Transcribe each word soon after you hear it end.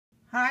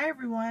Hi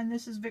everyone,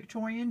 this is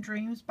Victorian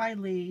Dreams by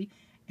Lee,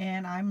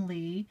 and I'm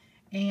Lee,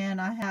 and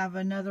I have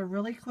another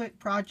really quick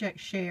project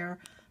share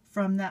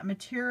from that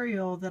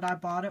material that I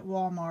bought at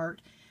Walmart.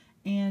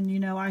 And you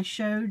know, I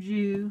showed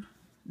you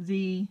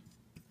the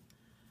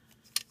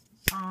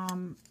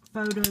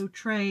photo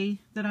tray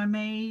that I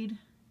made,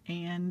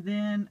 and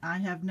then I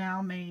have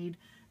now made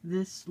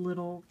this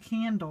little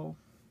candle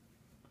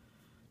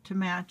to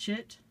match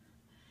it,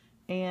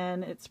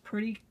 and it's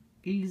pretty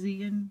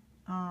easy and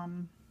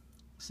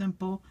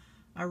simple.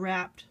 I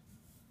wrapped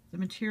the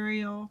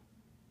material,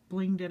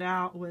 blinged it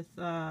out with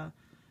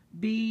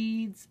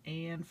beads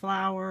and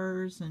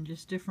flowers and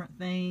just different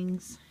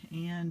things.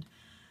 And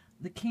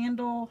the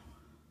candle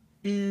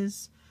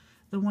is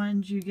the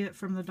ones you get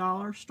from the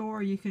dollar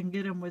store. You can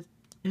get them with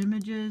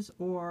images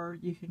or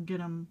you can get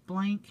them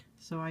blank,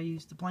 so I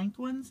used the blank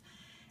ones.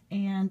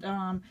 And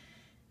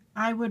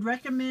I would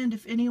recommend,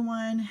 if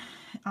anyone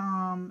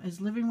is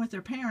living with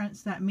their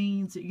parents, that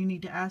means that you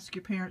need to ask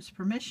your parents'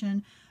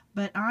 permission.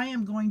 But I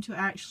am going to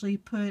actually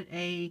put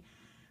a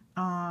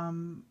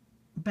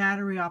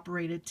battery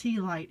operated tea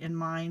light in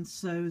mine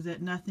so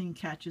that nothing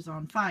catches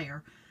on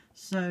fire.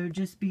 So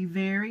just be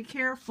very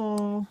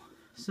careful.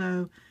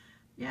 So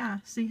yeah,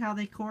 see how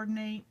they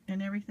coordinate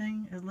and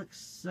everything? It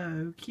looks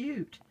so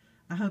cute.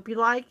 I hope you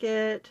like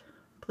it.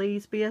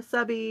 Please be a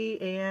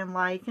subby and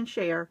like and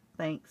share.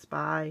 Thanks.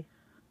 Bye.